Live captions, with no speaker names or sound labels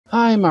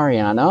Hi,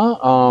 Mariana.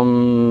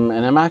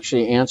 And I'm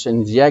actually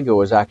answering. Diego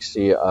was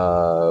actually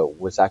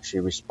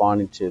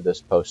responding to this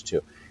post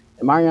too.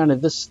 And Mariana,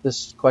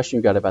 this question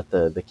you got about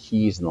the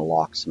keys and the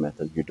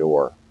locksmith of your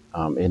door,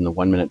 in the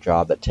 1 minute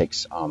job that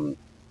takes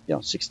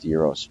 60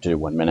 euros to do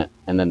 1 minute,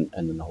 and then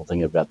the whole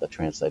thing about the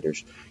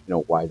translators.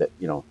 Why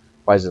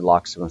does the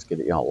locksmith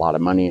get a lot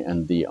of money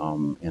and the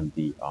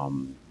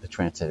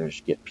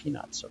translators get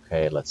peanuts?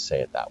 Okay, let's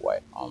say it that way.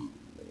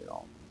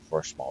 For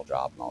a small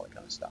job and all that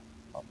kind of stuff.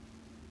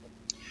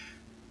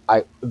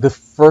 The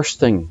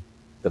first thing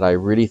that I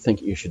really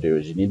think you should do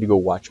is you need to go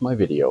watch my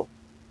video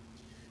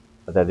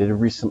that I did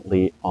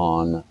recently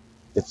on.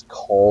 It's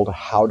called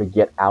How to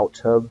Get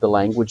Out of the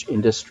Language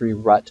Industry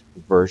Rut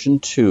version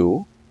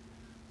 2.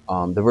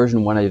 The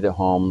version 1 I did at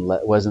home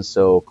wasn't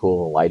so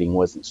cool. The lighting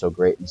wasn't so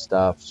great and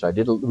stuff. So I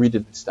redid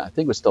it. I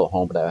think it was still at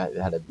home, but I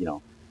had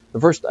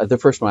the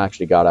first one I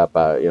actually got up,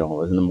 it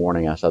was in the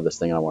morning. I saw this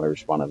thing and I wanted to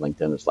respond on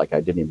LinkedIn. It's like I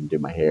didn't even do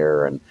my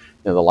hair, and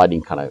the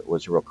lighting kind of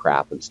was real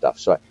crap and stuff.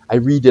 So I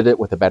redid it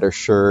with a better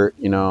shirt,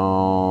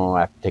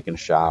 after taking a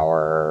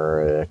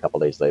shower a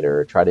couple days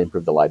later. Try to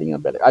improve the lighting a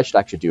bit. I should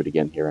actually do it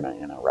again here in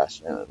a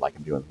rest, like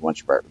I'm doing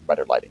much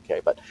better lighting.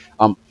 Okay, but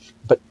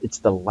it's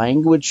the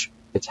language.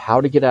 It's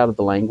how to get out of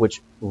the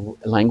language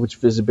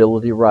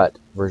visibility rut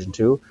version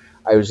 2.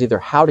 I was either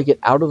how to get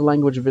out of the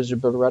language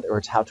visibility rut, or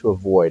it's how to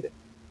avoid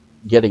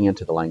getting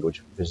into the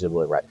language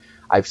visibility rut.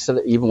 I've said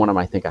it, even one of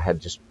them, I think I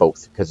had just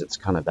both, because it's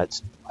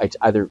it's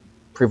either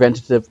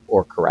preventative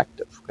or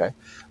corrective. Okay,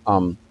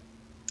 and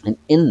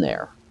in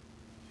there,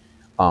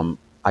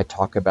 I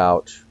talk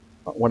about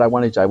what I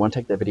want to do. I want to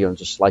take that video and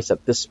just slice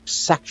up this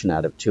section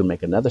out of it too, and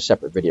make another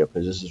separate video,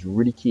 because this is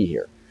really key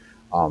here,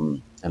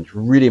 and it's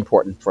really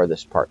important for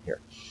this part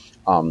here.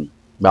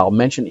 I'll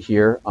mention it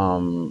here,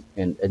 and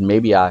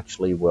maybe I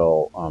actually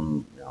will.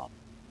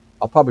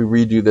 I'll probably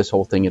redo this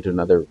whole thing into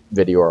another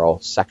video, or I'll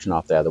section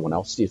off the other one.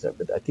 I'll see that.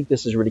 But I think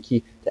this is really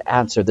key to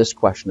answer this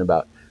question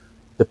about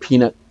the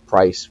peanut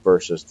price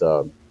versus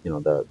the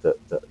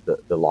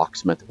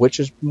locksmith,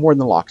 which is more than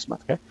the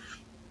locksmith. Okay.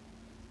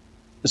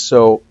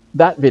 So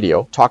that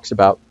video talks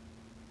about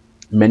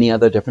many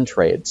other different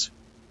trades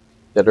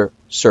that are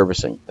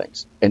servicing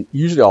things, and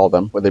usually all of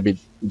them, whether they be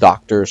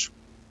doctors,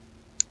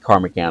 car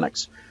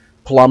mechanics,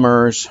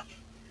 plumbers,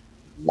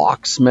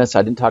 locksmiths.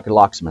 I didn't talk to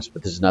locksmiths,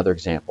 but this is another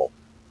example.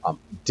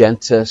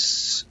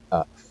 Dentists,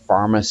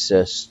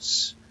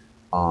 pharmacists,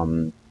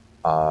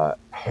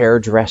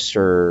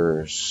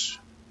 hairdressers,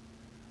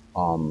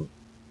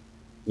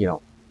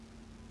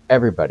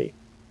 everybody.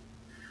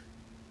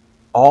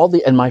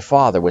 And my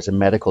father was a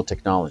medical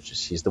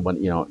technologist. He's the one,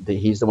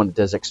 he's the one that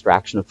does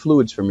extraction of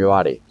fluids from your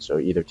body. So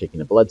either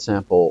taking a blood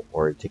sample,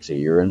 or it takes a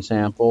urine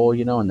sample,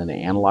 and then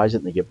they analyze it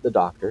and they give it to the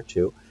doctor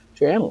to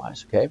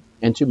analyze, okay,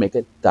 and to make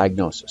a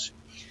diagnosis.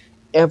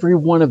 Every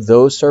one of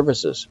those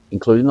services,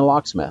 including the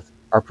locksmith,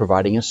 are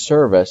providing a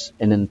service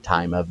in a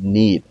time of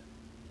need.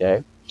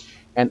 Okay,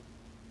 and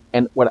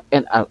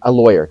a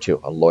lawyer too.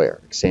 A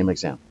lawyer, same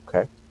example.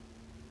 Okay,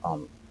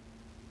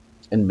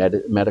 and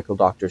medical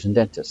doctors and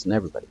dentists and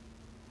everybody,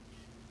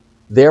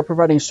 they're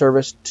providing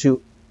service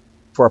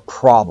for a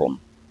problem.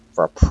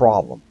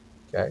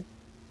 Okay,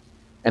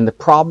 and the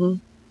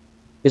problem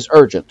is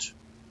urgent,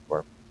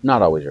 or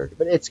not always urgent,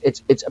 but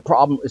it's a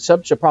problem. It's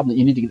such a problem that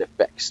you need to get it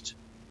fixed,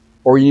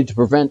 or you need to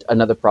prevent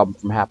another problem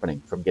from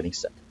happening, from getting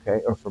sick,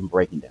 okay, or from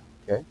breaking down,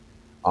 okay.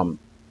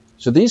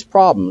 So these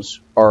problems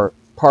are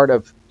part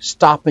of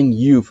stopping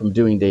you from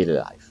doing daily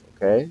life,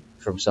 okay,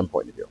 from some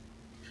point of view.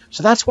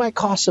 So that's why it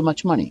costs so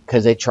much money,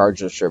 because they charge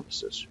their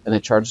services, and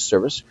they charge the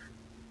service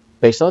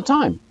based on the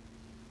time,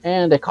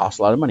 and it costs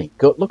a lot of money.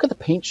 Go look at the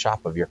paint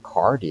shop of your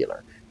car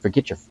dealer.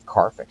 Forget your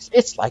car fixed.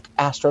 It's like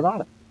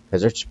astronomical,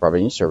 because they're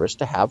providing a service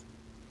to have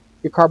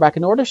your car back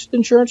in order. So the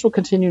insurance will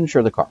continue to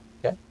insure the car,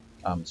 okay.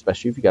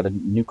 Especially if you got a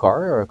new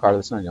car, or a car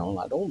that's not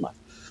old enough.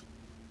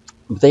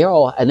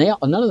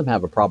 None of them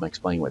have a problem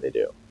explaining what they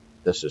do.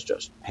 This is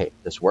just, hey,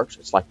 this works.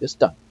 It's like this,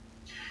 done.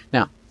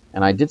 Now,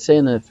 and I did say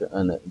in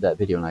that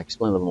video, and I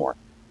explained a little more.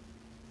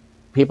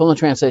 People in the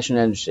translation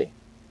industry,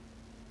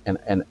 and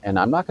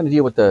I'm not going to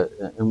deal with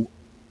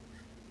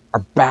are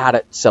bad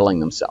at selling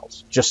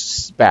themselves.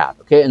 Just bad,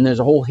 okay? And there's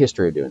a whole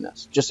history of doing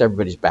this. Just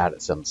everybody's bad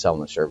at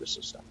selling the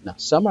services stuff. Now,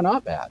 some are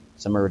not bad.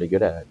 Some are really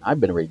good at it. I've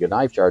been really good.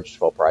 I've charged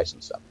full price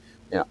and stuff.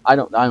 I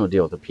don't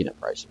deal with the peanut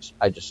prices.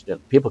 I just,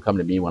 people come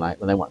to me when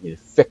they want me to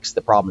fix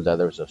the problems that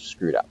others have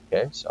screwed up.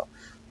 Okay, so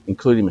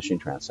including machine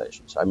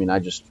translations. I mean,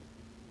 I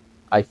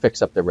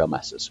fix up the real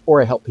messes,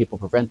 or I help people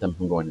prevent them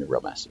from going into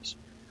real messes.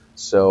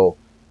 So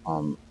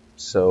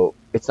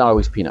it's not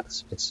always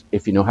peanuts. It's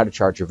if you know how to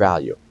charge your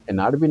value, and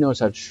not everybody knows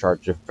how to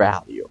charge your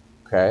value.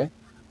 Okay,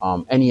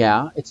 and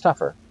yeah, it's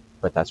tougher,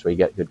 but that's where you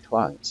get good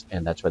clients,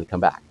 and that's where they come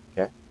back.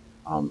 Okay.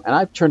 And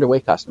I've turned away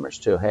customers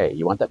too. Hey,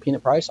 you want that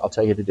peanut price? I'll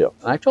tell you to do.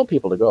 And I've told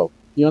people to go.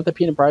 You want the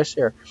peanut price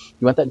here?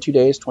 You want that in 2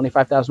 days,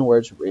 25,000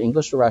 words,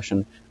 English to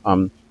Russian,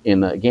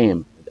 in the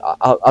game?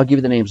 I'll give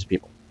you the names of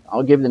people.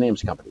 I'll give you the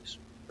names of companies.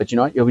 But you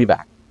know what? You'll be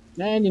back.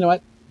 And you know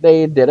what?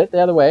 they did it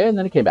the other way, and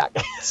then it came back.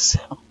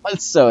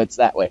 So it's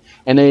that way.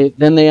 And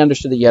then they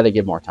understood that you had to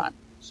give more time.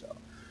 So,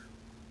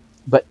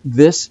 but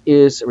this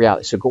is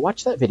reality. So go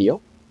watch that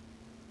video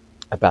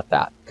about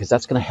that, because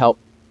that's going to help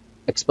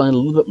explain a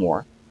little bit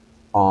more.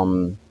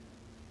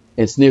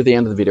 It's near the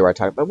end of the video where I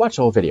talk about, watch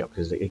the whole video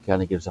because it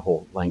kind of gives the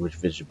whole language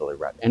visibility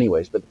right.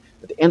 Anyways, but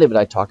at the end of it,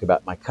 I talk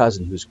about my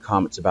cousin whose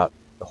comments about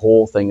the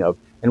whole thing of,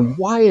 and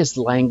why is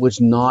language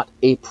not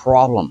a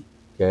problem?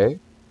 Okay.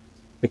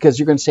 Because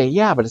you're going to say,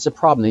 yeah, but it's a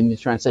problem. They need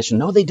the translation.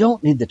 No, they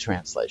don't need the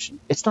translation.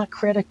 It's not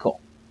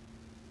critical.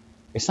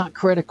 It's not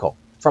critical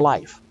for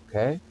life.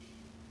 Okay.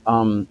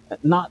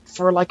 Not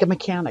for like a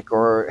mechanic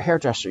or a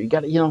hairdresser. You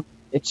got to,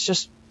 it's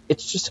just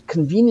a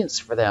convenience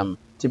for them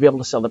to be able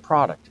to sell the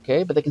product,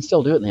 okay? But they can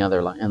still do it in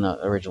the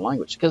original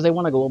language because they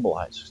want to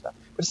globalize stuff.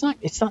 But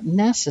it's not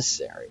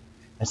necessary.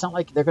 It's not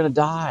like they're going to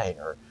die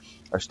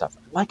or stuff.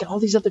 Like all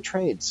these other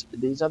trades,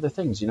 these other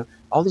things,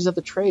 all these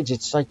other trades.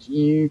 It's like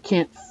you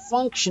can't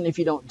function if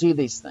you don't do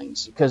these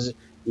things, because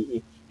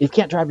if you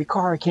can't drive your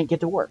car, you can't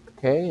get to work,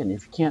 okay? And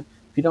if you can't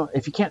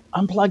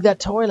unplug that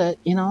toilet,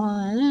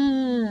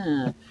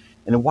 And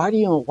why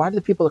do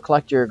the people that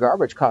collect your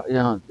garbage,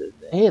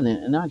 hey, in the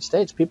United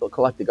States, people that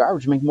collect the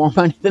garbage make more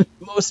money than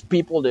most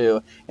people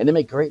do, and they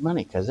make great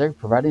money because they're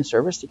providing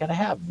service you got to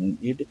have.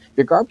 If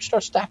your garbage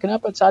starts stacking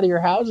up outside of your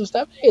house and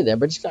stuff, hey,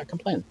 everybody's got to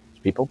complain.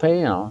 People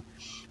pay,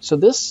 So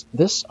this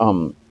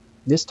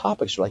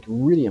topic is like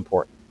really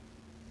important.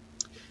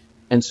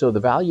 And so the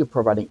value of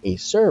providing a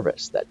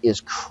service that is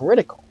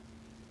critical,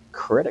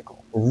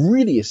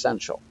 really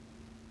essential.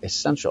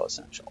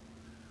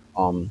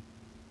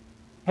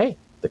 Hey,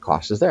 the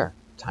cost is there,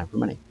 time for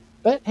money.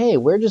 But hey,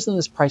 we're just in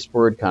this price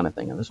word kind of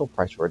thing, and this whole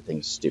price word thing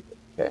is stupid.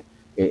 Okay,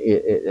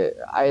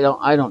 I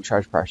don't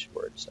charge price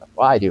word stuff.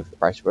 Well, I do for the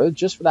price word,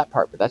 just for that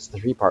part, but that's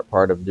the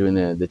part of doing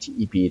the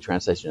TEP,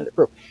 translation and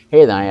proof.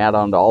 Hey, then I add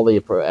on to all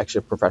the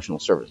extra professional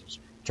services,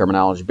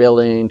 terminology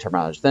building,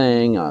 terminology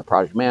thing,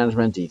 project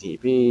management,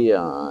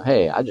 DTP.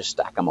 Hey, I just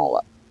stack them all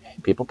up.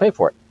 People pay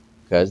for it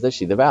because they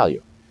see the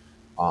value.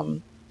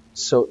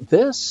 So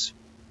this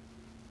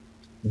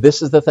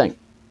is the thing.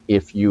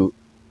 If you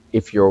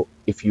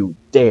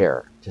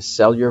dare to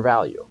sell your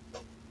value,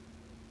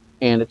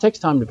 and it takes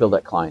time to build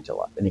that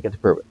clientele up, and you get to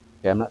prove it.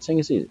 Okay, I'm not saying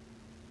it's easy,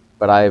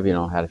 but I've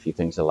had a few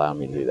things that allow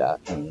me to do that.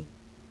 And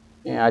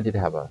I did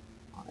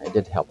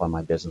help on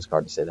my business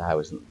card to say that I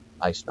was an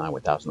ISO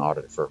 9000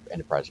 auditor for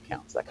enterprise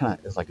accounts. That kind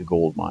of is like a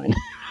gold mine,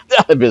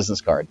 the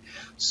business card.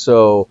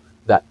 So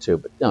that too,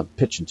 but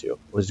pitching too,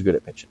 was good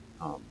at pitching.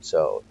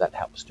 So that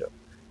helps too.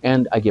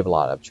 And I give a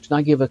lot of objects. And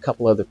I give a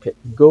couple other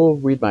go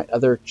read my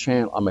other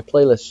channel on my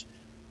playlist.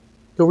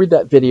 Go read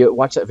that video,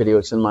 watch that video.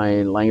 It's in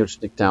my language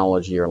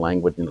technology or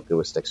language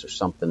linguistics or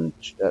something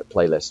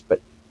playlist.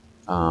 But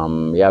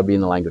it'll be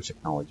in the language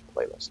technology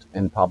playlist,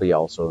 and probably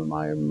also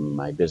in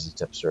my business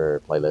tips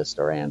or playlist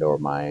or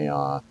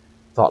my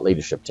thought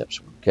leadership tips.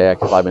 Okay, I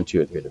could live in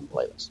 2 or 3 different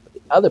playlists. But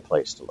the other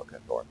place to look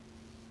for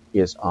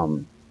is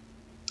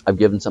I've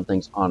given some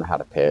things on how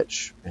to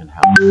pitch and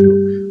how to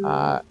do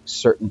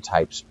certain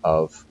types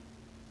of,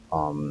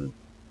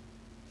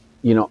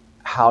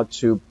 how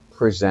to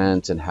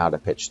present and how to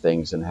pitch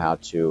things and how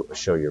to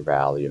show your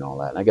value and all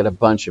that. And I got a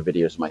bunch of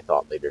videos in my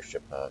thought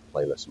leadership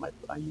playlist on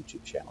my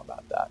YouTube channel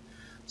about that.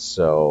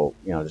 So,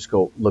 just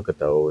go look at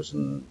those,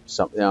 and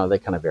they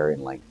kind of vary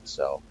in length.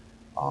 So,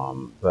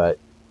 but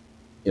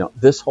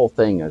this whole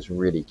thing is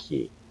really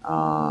key.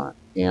 But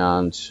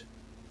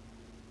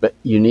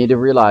you need to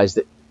realize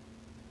that,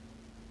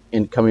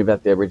 in coming back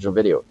to the original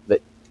video,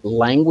 that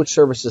language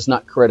service is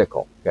not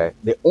critical. Okay,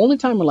 the only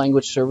time a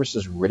language service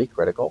is really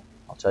critical,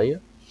 I'll tell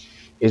you,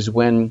 is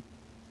when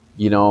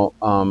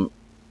a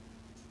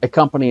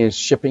company is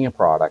shipping a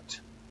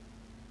product,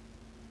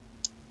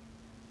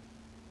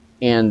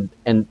 and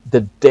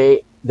the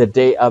day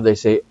of they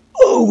say,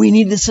 oh, we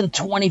need this in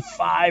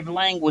 25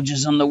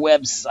 languages on the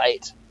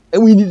website,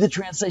 and we need the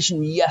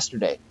translation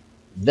yesterday.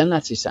 Then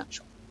that's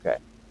essential. Okay,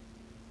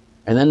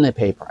 and then they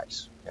pay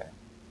price. Okay,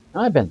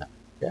 and I've been there.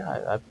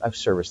 Yeah, I've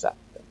serviced that.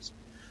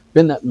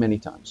 Been that many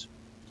times.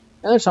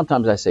 And there's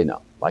sometimes I say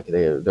no, like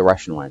the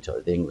Russian one I tell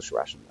you, the English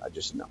Russian. I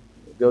just no.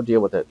 Go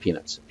deal with the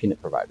peanut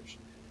providers,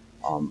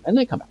 and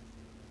they come back.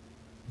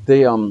 But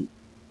you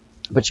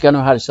gotta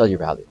know how to sell your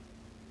value,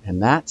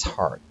 and that's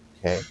hard.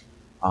 Okay,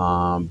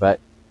 but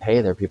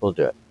hey, there are people who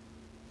do it,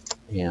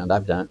 and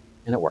I've done it,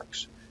 and it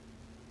works.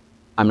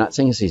 I'm not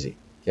saying it's easy.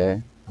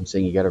 Okay, I'm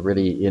saying you gotta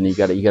really, you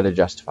gotta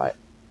justify it.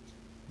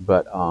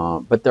 But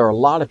there are a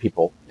lot of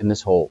people in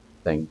this whole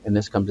thing, and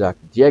this comes back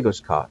to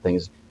Diego's thing,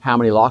 is how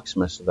many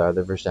locksmiths are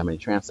there versus how many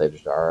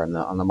translators there are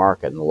on the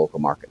market, in the local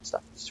market and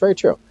stuff. It's very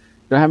true.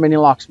 You don't have many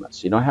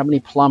locksmiths. You don't have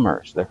many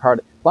plumbers. They're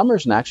hard.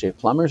 Plumbers and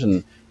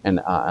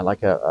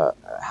like a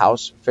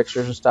house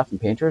fixers and stuff and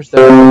painters.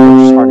 They're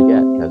just hard to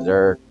get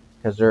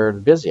because they're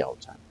busy all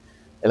the time.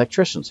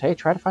 Electricians. Hey,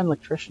 try to find an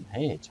electrician.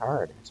 Hey, it's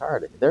hard.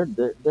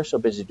 They're so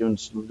busy doing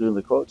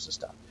the quotes and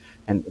stuff.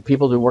 And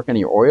people who work on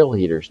your oil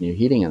heaters and your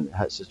heating and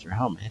system at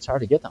home, it's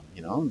hard to get them.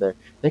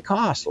 They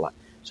cost a lot.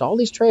 So all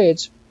these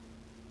trades,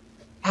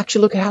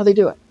 Actually, look at how they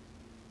do it.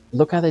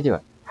 Look how they do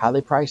it, how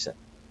they price it.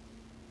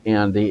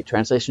 And the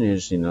translation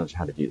industry knows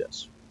how to do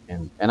this.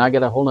 And I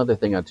get a whole other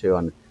thing on too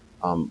on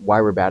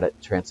why we're bad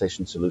at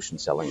translation solution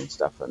selling and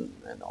stuff and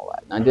all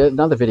that. And I did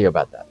another video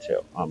about that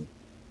too.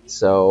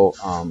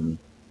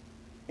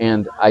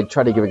 And I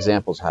try to give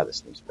examples how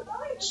this needs to be done.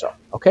 So,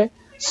 okay.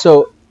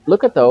 So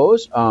look at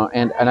those,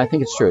 and I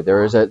think it's true.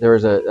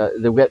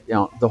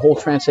 The whole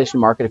translation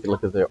market. If you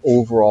look at the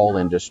overall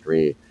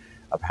industry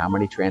of how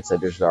many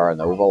translators there are in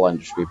the overall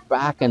industry,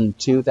 back in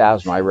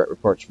 2000, I read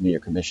reports from the New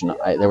York Commission.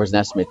 There was an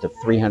estimate of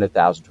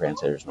 300,000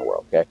 translators in the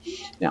world. Okay,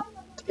 now,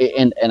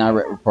 and I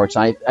read reports.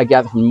 I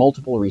gathered from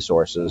multiple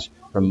resources,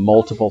 from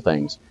multiple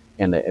things,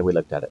 and we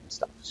looked at it and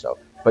stuff. So.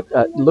 But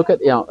look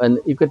at, and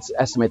you could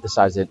estimate the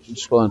size of it.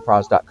 Just go on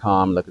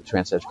pros.com, look at the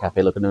Translation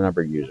Cafe, look at the number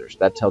of users.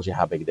 That tells you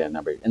how big that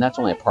number is. And that's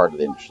only a part of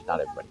the industry,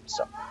 not everybody.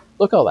 So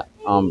look at all that.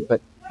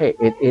 But hey,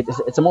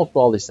 it's a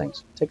multiple of all these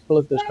things. Take a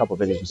look at those couple of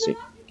videos and see.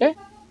 Okay?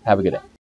 Have a good day.